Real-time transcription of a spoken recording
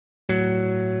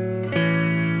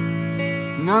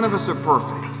None of us are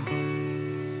perfect.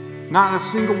 Not a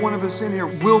single one of us in here.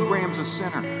 Will Graham's a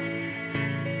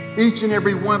sinner. Each and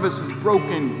every one of us has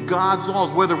broken God's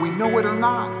laws, whether we know it or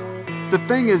not. The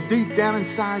thing is, deep down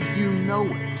inside, you know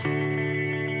it.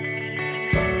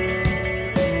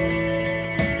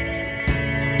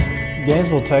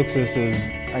 Gainesville, Texas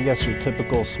is, I guess, your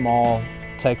typical small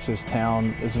Texas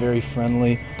town. It's very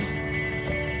friendly.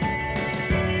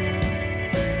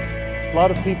 A lot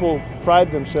of people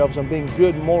pride themselves on being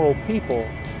good moral people.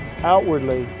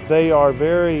 Outwardly, they are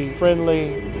very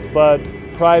friendly, but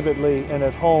privately and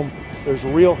at home, there's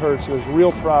real hurts, there's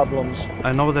real problems.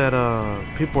 I know that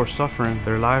people are suffering.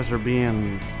 Their lives are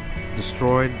being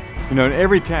destroyed. You know, in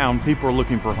every town, people are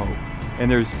looking for hope. And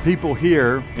there's people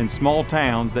here in small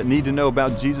towns that need to know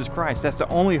about Jesus Christ. That's the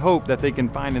only hope that they can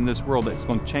find in this world that's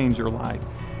going to change their life.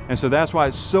 And so that's why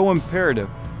it's so imperative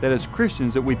that as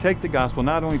Christians that we take the gospel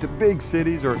not only to big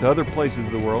cities or to other places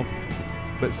of the world,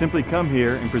 but simply come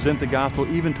here and present the gospel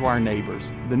even to our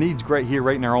neighbors. The need's great here,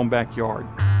 right in our own backyard.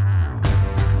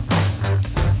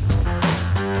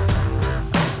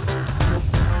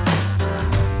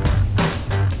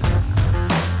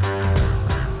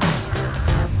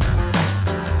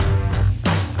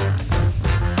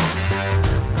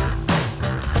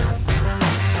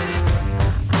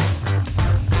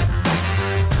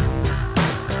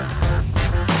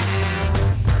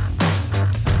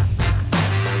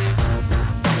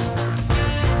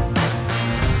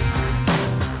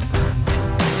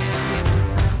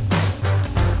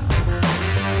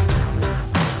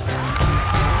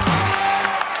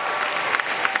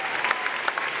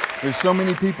 There's so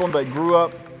many people that grew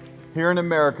up here in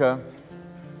America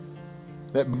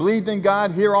that believed in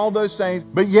God, hear all those things,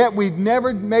 but yet we've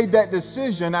never made that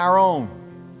decision our own.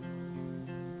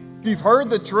 You've heard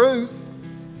the truth.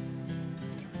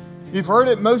 You've heard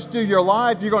it most of your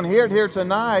life. You're going to hear it here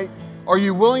tonight. Are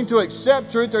you willing to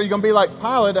accept truth, or are you going to be like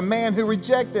Pilate, a man who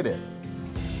rejected it?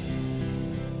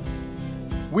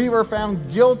 We were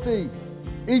found guilty.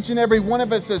 Each and every one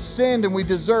of us has sinned, and we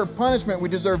deserve punishment. We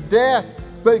deserve death.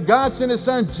 But God sent His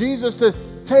Son, Jesus, to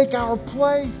take our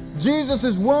place. Jesus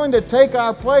is willing to take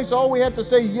our place. All we have to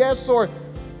say, yes, Lord,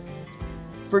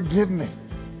 forgive me.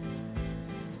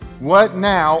 What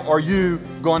now are you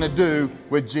going to do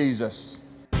with Jesus?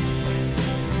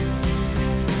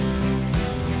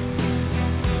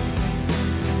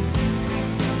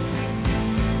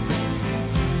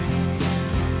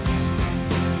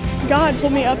 God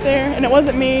pulled me up there, and it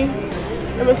wasn't me.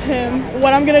 It was Him.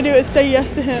 What I'm going to do is say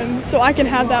yes to Him so I can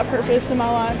have that purpose in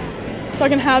my life. So I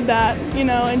can have that, you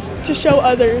know, and to show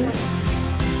others.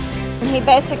 He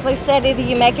basically said either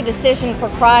you make a decision for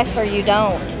Christ or you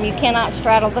don't. You cannot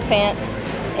straddle the fence.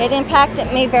 It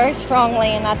impacted me very strongly,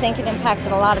 and I think it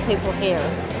impacted a lot of people here.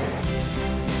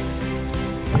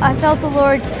 I felt the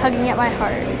Lord tugging at my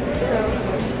heart, so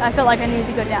I felt like I needed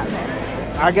to go down there.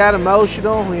 I got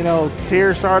emotional, you know,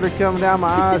 tears started coming down my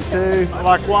eyes too.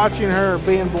 Like watching her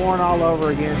being born all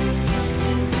over again.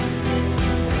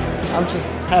 I'm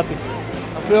just happy.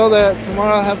 I feel that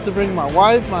tomorrow I have to bring my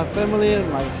wife, my family,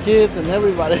 and my kids, and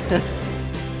everybody.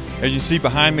 As you see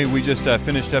behind me, we just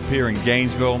finished up here in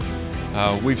Gainesville.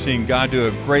 We've seen God do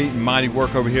a great and mighty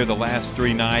work over here the last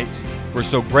 3 nights. We're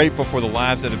so grateful for the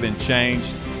lives that have been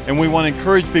changed. And we want to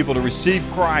encourage people to receive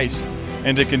Christ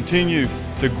and to continue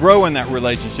to grow in that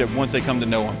relationship once they come to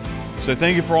know Him. So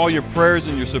thank you for all your prayers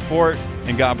and your support,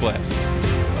 and God bless.